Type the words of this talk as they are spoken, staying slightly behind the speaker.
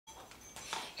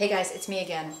Hey guys, it's me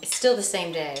again. It's still the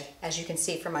same day, as you can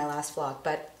see from my last vlog,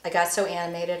 but I got so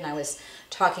animated and I was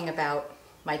talking about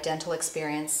my dental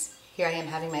experience. Here I am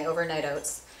having my overnight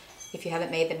oats. If you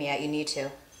haven't made them yet, you need to.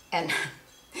 And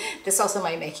this also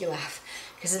might make you laugh.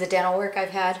 Because of the dental work I've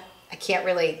had, I can't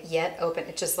really yet open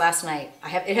it. Just last night.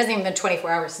 It hasn't even been 24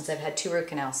 hours since I've had 2 root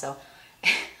canals, so.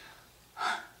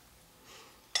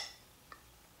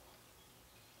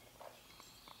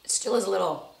 It still is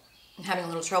I'm having a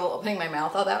little trouble opening my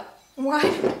mouth all that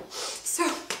wide. So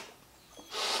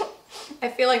I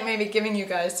feel like maybe giving you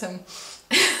guys some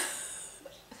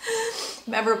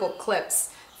memorable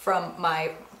clips from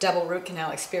my double root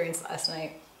canal experience last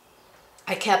night.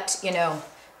 I kept,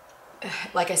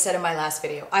 like I said in my last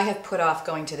video, I have put off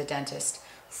going to the dentist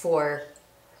for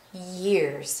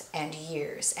years and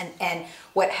years. And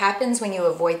what happens when you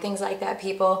avoid things like that,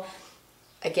 people,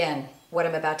 again, what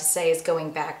I'm about to say is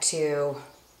going back to,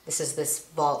 this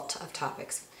vault of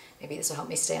topics. Maybe this will help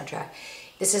me stay on track.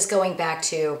 This is going back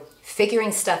to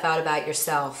figuring stuff out about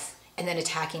yourself and then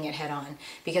attacking it head on.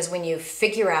 Because when you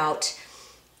figure out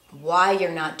why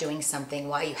you're not doing something,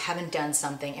 why you haven't done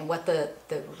something, and what the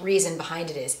reason behind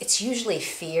it is, it's usually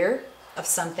fear of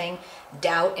something,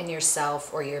 doubt in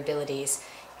yourself or your abilities.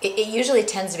 It usually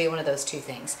tends to be one of those two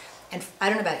things. And I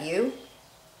don't know about you,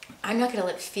 I'm not going to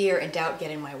let fear and doubt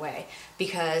get in my way,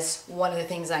 because one of the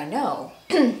things I know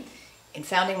in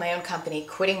founding my own company,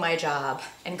 quitting my job,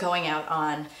 and going out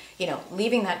on,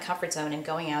 leaving that comfort zone and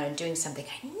going out and doing something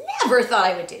I never thought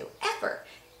I would do, ever.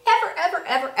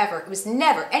 Ever. It was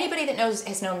never. Anybody that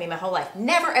has known me my whole life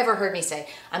never ever heard me say,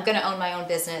 I'm going to own my own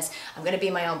business, I'm going to be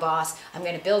my own boss, I'm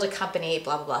going to build a company,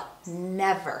 blah, blah, blah.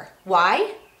 Never.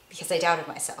 Why? Because I doubted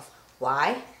myself.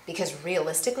 Why? Because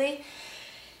realistically,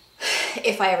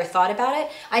 if I ever thought about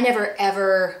it, I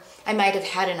might have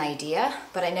had an idea,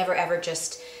 but I never ever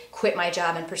just quit my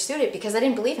job and pursued it because I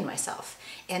didn't believe in myself.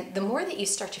 And the more that you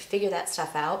start to figure that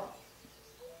stuff out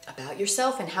about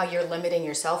yourself and how you're limiting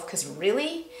yourself, because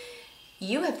really,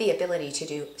 you have the ability to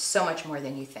do so much more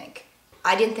than you think.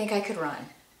 I didn't think I could run.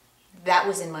 That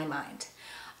was in my mind.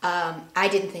 I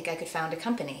didn't think I could found a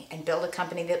company and build a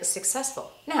company that was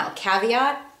successful. Now,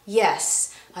 caveat,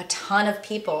 yes, a ton of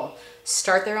people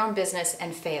start their own business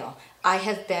and fail. I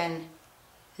have been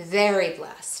very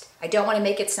blessed. I don't want to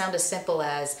make it sound as simple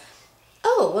as,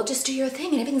 oh, well, just do your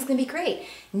thing and everything's going to be great.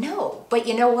 No, but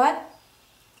you know what?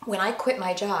 When I quit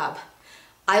my job,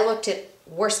 I looked at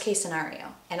worst case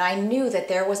scenario, and I knew that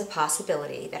there was a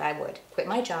possibility that I would quit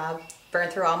my job, burn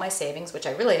through all my savings, which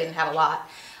I really didn't have a lot,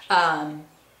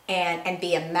 and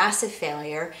be a massive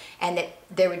failure, and that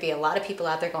there would be a lot of people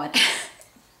out there going,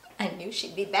 I knew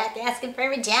she'd be back asking for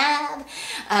a job.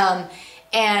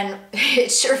 And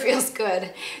it sure feels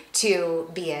good to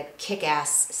be a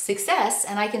kick-ass success,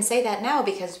 and I can say that now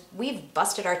because we've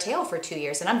busted our tail for 2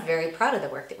 years, and I'm very proud of the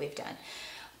work that we've done.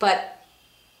 But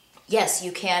yes,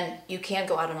 you can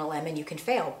go out on a limb and you can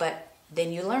fail, but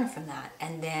then you learn from that.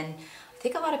 And then I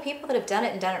think a lot of people that have done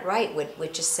it and done it right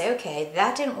would just say, okay,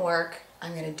 that didn't work.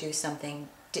 I'm going to do something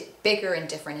bigger and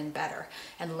different and better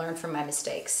and learn from my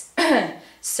mistakes.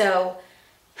 So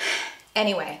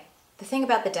anyway, the thing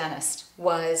about the dentist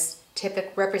was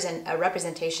a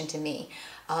representation to me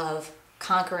of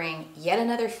conquering yet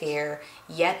another fear,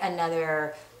 yet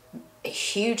another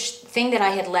huge thing that I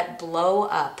had let blow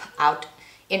up out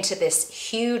into this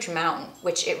huge mountain,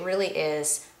 which it really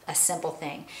is a simple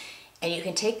thing. And you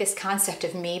can take this concept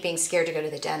of me being scared to go to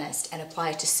the dentist and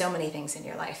apply it to so many things in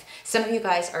your life. Some of you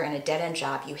guys are in a dead-end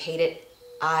job. You hate it.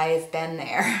 I've been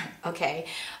there, okay?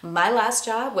 My last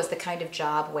job was the kind of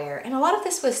job where, and a lot of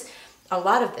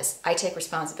this I take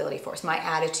responsibility for. It's my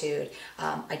attitude.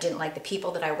 I didn't like the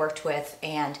people that I worked with,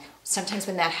 and sometimes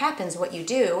when that happens, what you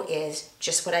do is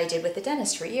just what I did with the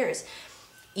dentist for years.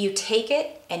 You take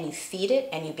it and you feed it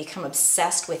and you become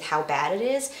obsessed with how bad it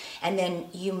is, and then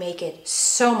you make it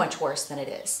so much worse than it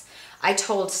is. I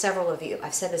told several of you,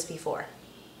 I've said this before,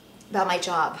 about my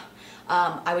job.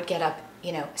 I would get up,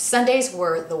 Sundays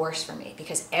were the worst for me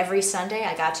because every Sunday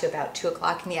I got to about 2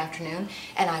 o'clock in the afternoon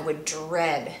and I would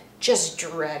just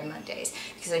dread Mondays,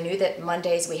 because I knew that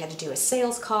Mondays we had to do a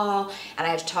sales call and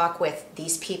I had to talk with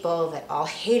these people that all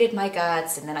hated my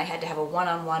guts, and then I had to have a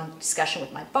one-on-one discussion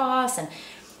with my boss and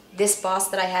this boss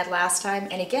that I had last time.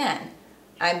 And again,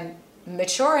 I'm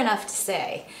mature enough to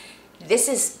say, this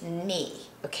is me,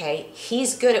 okay?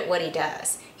 He's good at what he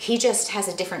does. He just has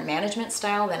a different management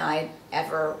style than I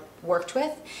ever worked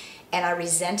with. And I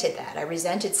resented that. I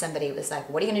resented somebody who was like,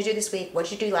 what are you going to do this week? What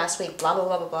did you do last week? Blah, blah,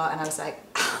 blah, blah, blah. And I was like,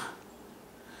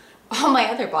 all my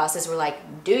other bosses were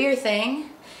like, do your thing,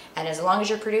 and as long as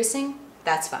you're producing,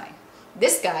 that's fine.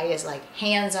 This guy is like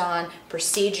hands-on,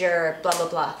 procedure, blah, blah,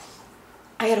 blah.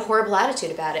 I had a horrible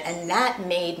attitude about it, and that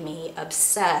made me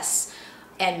obsess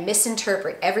and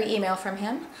misinterpret every email from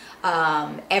him.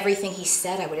 Everything he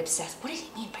said, I would obsess. What did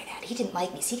he mean by that? He didn't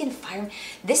like me. Is he going to fire me?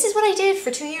 This is what I did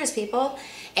for 2 years, people.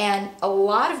 And a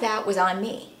lot of that was on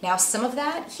me. Now, some of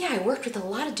that, yeah, I worked with a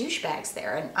lot of douchebags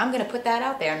there, and I'm going to put that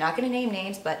out there. I'm not going to name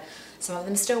names, but some of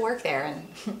them still work there, and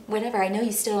whatever. I know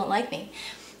you still don't like me.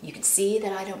 You can see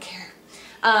that I don't care.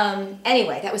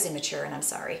 Anyway, that was immature, and I'm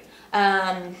sorry.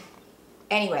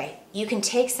 Anyway, you can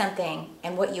take something,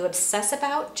 and what you obsess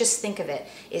about, just think of it,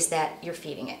 is that you're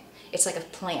feeding it. It's like a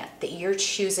plant that you're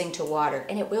choosing to water,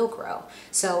 and it will grow.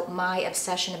 So my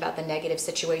obsession about the negative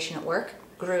situation at work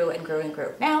grew and grew and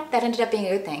grew. Now, that ended up being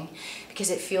a good thing because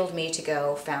it fueled me to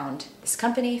go found this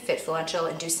company, Fitfluential,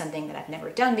 and do something that I've never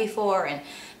done before and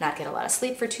not get a lot of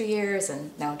sleep for 2 years.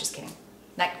 And no, I'm just kidding.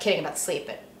 Not kidding about sleep,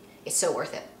 but it's so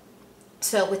worth it.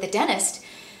 So with the dentist,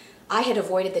 I had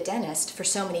avoided the dentist for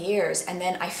so many years, and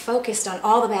then I focused on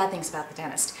all the bad things about the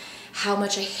dentist. How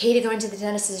much I hated going to the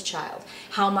dentist as a child.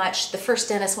 How much the first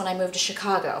dentist when I moved to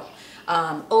Chicago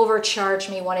overcharged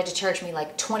me, wanted to charge me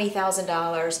like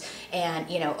 $20,000 and,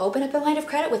 you know, open up a line of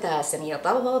credit with us and, you know,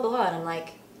 blah, blah, blah, blah. And I'm like,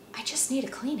 I just need a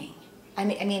cleaning.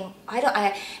 And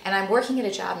I'm working at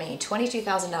a job making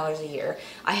 $22,000 a year.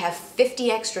 I have $50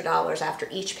 extra after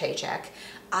each paycheck.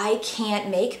 I can't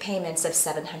make payments of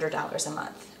 $700 a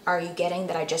month. Are you getting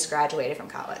that I just graduated from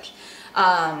college?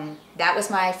 That was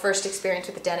my first experience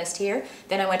with the dentist here.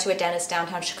 Then I went to a dentist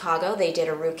downtown Chicago. They did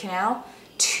a root canal.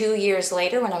 2 years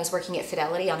later, when I was working at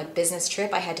Fidelity on a business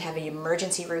trip, I had to have an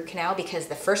emergency root canal because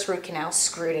the first root canal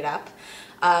screwed it up.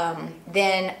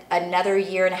 Then another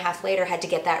year and a half later, had to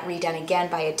get that redone again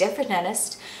by a different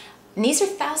dentist. And these are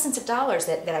thousands of dollars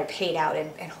that I paid out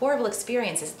and horrible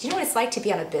experiences. Do you know what it's like to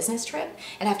be on a business trip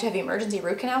and have to have emergency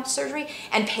root canal surgery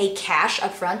and pay cash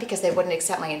up front because they wouldn't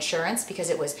accept my insurance because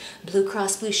it was Blue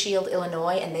Cross Blue Shield,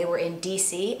 Illinois, and they were in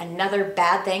DC. Another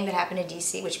bad thing that happened in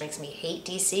DC, which makes me hate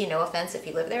DC, no offense if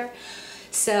you live there.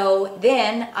 So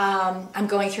then I'm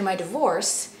going through my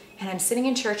divorce and I'm sitting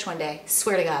in church one day.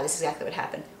 Swear to God, this is exactly what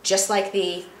happened. Just like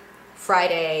the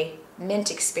Friday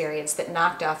mint experience that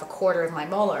knocked off a quarter of my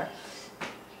molar.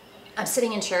 I'm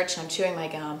sitting in church and I'm chewing my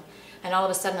gum, and all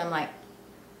of a sudden I'm like,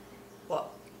 whoa.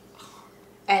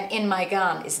 And in my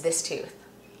gum is this tooth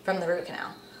from the root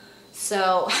canal.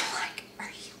 So I'm like, are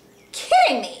you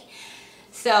kidding me?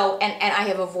 So, and I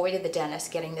have avoided the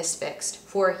dentist getting this fixed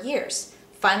for years.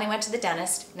 Finally went to the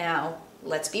dentist. Now,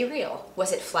 let's be real.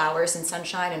 Was it flowers and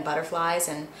sunshine and butterflies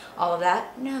and all of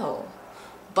that? No.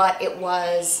 But it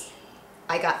was,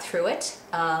 I got through it.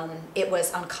 It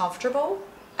was uncomfortable.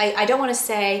 I don't want to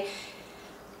say,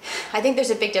 I think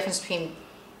there's a big difference between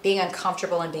being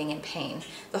uncomfortable and being in pain.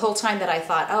 The whole time that I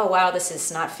thought, oh wow, this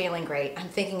is not feeling great, I'm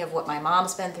thinking of what my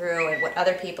mom's been through and what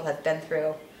other people have been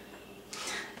through.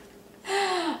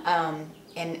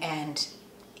 And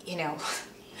you know,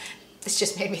 this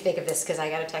just made me think of this because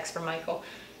I got a text from Michael.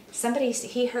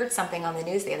 He heard something on the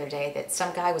news the other day that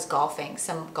some guy was golfing,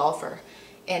 some golfer,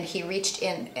 and he reached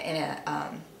in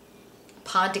a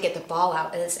pond to get the ball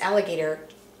out, and this alligator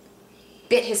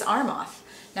bit his arm off.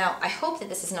 Now, I hope that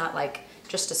this is not like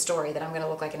just a story that I'm going to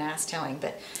look like an ass telling,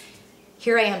 but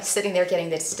here I am sitting there getting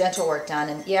this dental work done,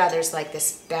 and yeah, there's like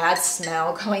this bad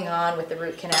smell going on with the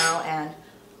root canal and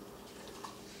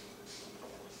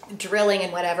drilling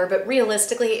and whatever, but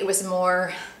realistically, it was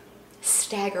more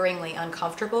staggeringly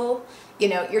uncomfortable. You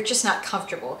know, you're just not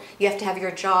comfortable. You have to have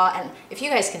your jaw, and if you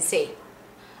guys can see,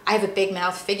 I have a big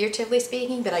mouth figuratively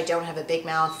speaking, but I don't have a big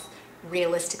mouth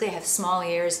realistically. I have small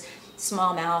ears,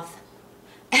 small mouth.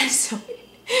 And so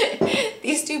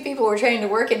these two people were trying to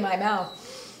work in my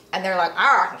mouth, and they're like,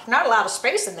 there's not a lot of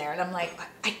space in there. And I'm like,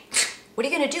 what are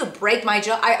you going to do? Break my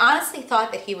jaw? I honestly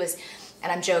thought that he was,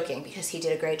 and I'm joking because he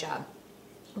did a great job,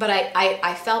 but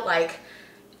I felt like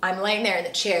I'm laying there in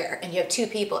the chair and you have two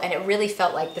people, and it really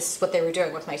felt like this is what they were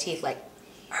doing with my teeth, like,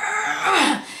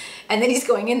 and then he's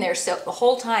going in there. So the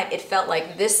whole time it felt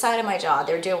like this side of my jaw,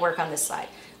 they were doing work on this side,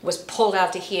 was pulled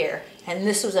out to here, and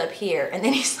this was up here. And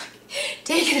then he's like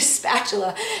taking a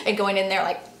spatula and going in there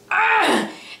like,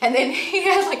 and then he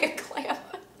had like a clamp.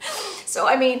 So,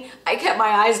 I mean, I kept my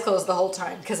eyes closed the whole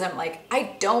time because I'm like,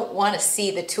 I don't want to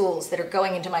see the tools that are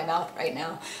going into my mouth right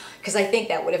now, because I think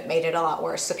that would have made it a lot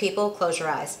worse. So people, close your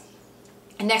eyes.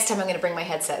 And next time I'm going to bring my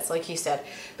headsets, like you said.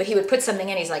 But he would put something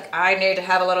in, he's like, I need to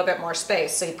have a little bit more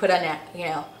space. So he put on that, you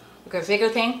know, like a bigger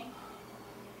thing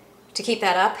to keep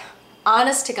that up.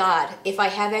 Honest to God, if I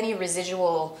have any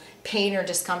residual pain or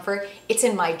discomfort, it's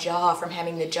in my jaw from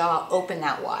having the jaw open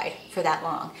that wide for that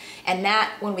long. And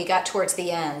that, when we got towards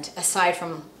the end, aside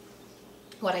from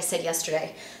what I said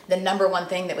yesterday, the number one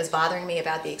thing that was bothering me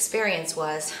about the experience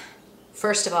was,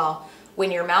 first of all,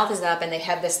 when your mouth is up and they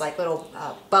have this like little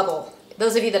bubble.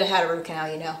 Those of you that have had a root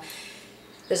canal, you know,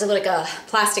 there's like a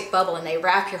plastic bubble and they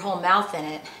wrap your whole mouth in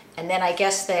it. And then I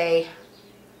guess I'm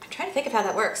trying to think of how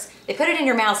that works. They put it in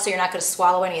your mouth so you're not going to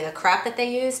swallow any of the crap that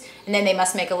they use. And then they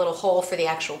must make a little hole for the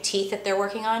actual teeth that they're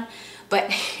working on.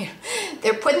 But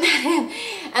they're putting that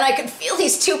in. And I could feel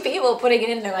these two people putting it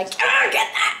in. They're like, ah, get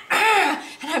that. Ah.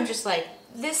 And I'm just like,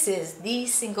 this is the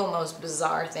single most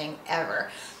bizarre thing ever.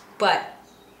 But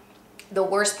the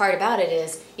worst part about it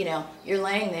is, you know, you're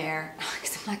laying there,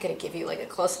 because I'm not going to give you like a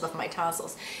close-up of my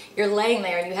tonsils. You're laying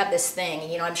there and you have this thing,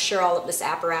 and, you know, I'm sure all of this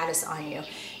apparatus on you.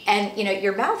 And, you know,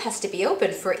 your mouth has to be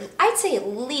open for, I'd say, at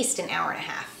least an hour and a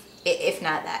half, if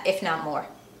not that, if not more.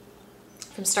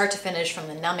 From start to finish, from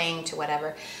the numbing to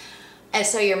whatever. And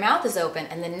so your mouth is open,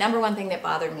 and the number one thing that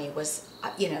bothered me was,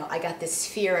 you know, I got this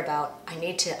fear about, I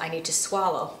need to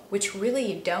swallow, which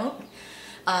really you don't.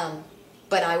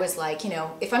 But I was like, you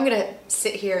know, if I'm gonna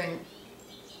sit here and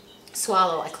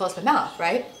swallow, I close my mouth,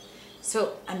 right?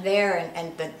 So I'm there,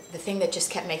 and the thing that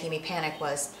just kept making me panic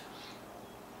was,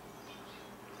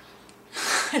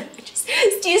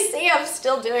 do you see, I'm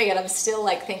still doing it. I'm still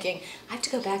like thinking, I have to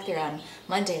go back there on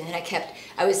Monday. And then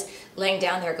I was laying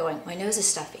down there going, my nose is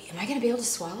stuffy. Am I gonna be able to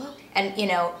swallow? And you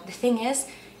know, the thing is,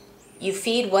 you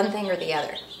feed one thing or the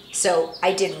other. So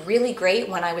I did really great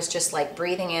when I was just like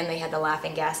breathing in. They had the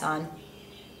laughing gas on.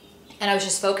 And I was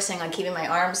just focusing on keeping my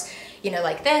arms, you know,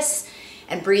 like this,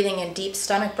 and breathing in deep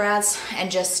stomach breaths, and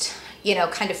just, you know,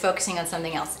 kind of focusing on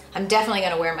something else. I'm definitely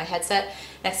gonna wear my headset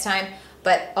next time,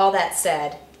 but all that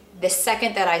said, the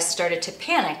second that I started to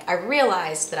panic, I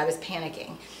realized that I was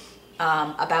panicking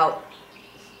about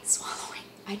swallowing.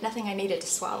 I had nothing I needed to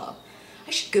swallow.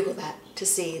 I should Google that to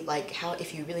see like how,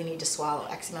 if you really need to swallow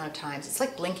X amount of times. It's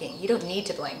like blinking. You don't need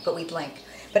to blink, but we blink.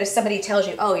 But if somebody tells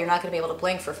you, oh, you're not gonna be able to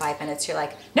blink for 5 minutes, you're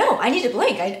like, no, I need to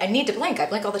blink. I need to blink. I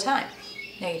blink all the time.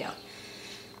 No, you don't.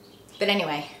 But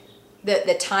anyway,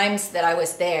 the times that I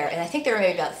was there, and I think there were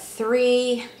maybe about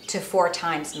 3 to 4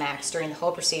 times max during the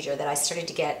whole procedure that I started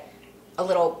to get a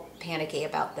little panicky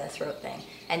about the throat thing.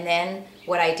 And then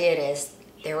what I did is,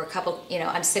 there were a couple, you know,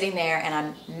 I'm sitting there and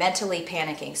I'm mentally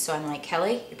panicking. So I'm like,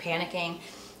 Kelly, you're panicking.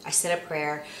 I said a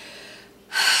prayer.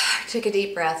 I took a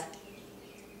deep breath.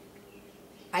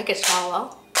 I could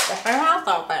swallow with my mouth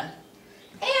open.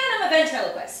 And I'm a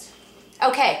ventriloquist.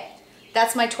 Okay,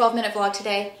 that's my 12-minute vlog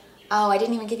today. Oh, I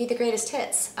didn't even give you the greatest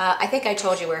hits. I think I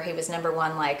told you where he was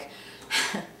 #1, like,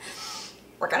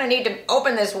 we're gonna need to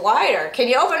open this wider. Can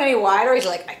you open any wider? He's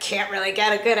like, I can't really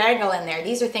get a good angle in there.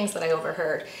 These are things that I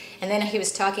overheard. And then he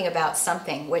was talking about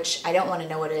something, which I don't want to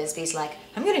know what it is, but he's like,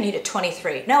 I'm gonna need a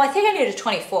 23. No, I think I need a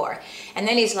 24. And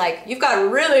then he's like, you've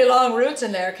got really long roots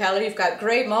in there, Kelly. You've got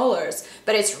great molars,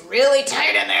 but it's really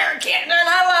tight in there. There's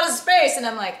not a lot of space. And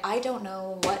I'm like, I don't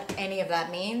know what any of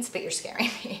that means, but you're scaring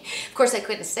me. Of course, I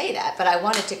couldn't say that, but I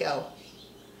wanted to go,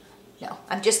 no,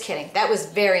 I'm just kidding. That was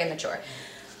very immature.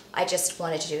 I just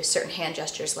wanted to do certain hand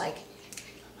gestures like,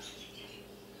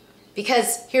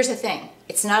 because here's the thing,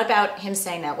 it's not about him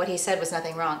saying that. What he said was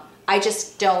nothing wrong. I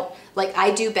just don't, like,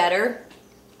 I do better,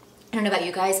 I don't know about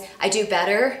you guys, I do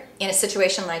better in a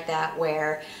situation like that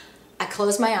where I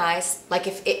close my eyes, like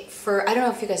I don't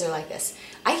know if you guys are like this,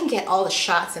 I can get all the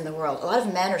shots in the world. A lot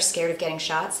of men are scared of getting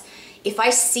shots. If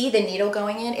I see the needle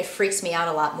going in, it freaks me out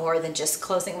a lot more than just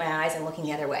closing my eyes and looking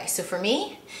the other way. So for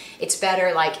me, it's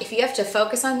better, like, if you have to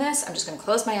focus on this, I'm just gonna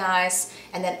close my eyes,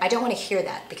 and then I don't wanna hear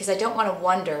that, because I don't wanna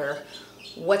wonder,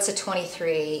 what's a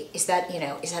 23? Is that, you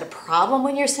know, is that a problem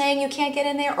when you're saying you can't get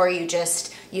in there? Or you've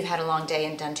had a long day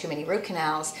and done too many root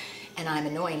canals, and I'm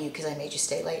annoying you because I made you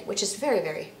stay late, which is very,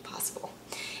 very possible.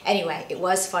 Anyway, it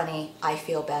was funny. I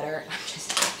feel better. I'm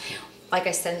just, like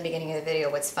I said in the beginning of the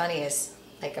video, what's funny is,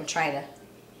 like, I'm trying to,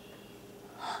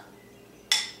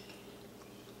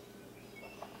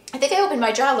 I think I opened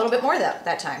my jaw a little bit more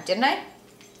that time, didn't I?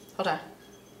 Hold on.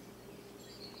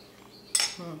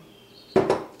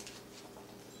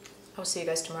 I'll see you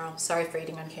guys tomorrow. Sorry for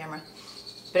eating on camera.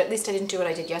 But at least I didn't do what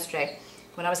I did yesterday.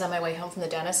 When I was on my way home from the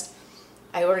dentist,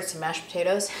 I ordered some mashed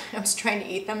potatoes. I was trying to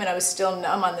eat them and I was still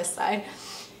numb on this side.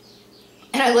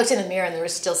 And I looked in the mirror and there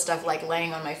was still stuff like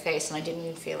laying on my face and I didn't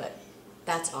even feel it.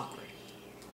 That's awkward.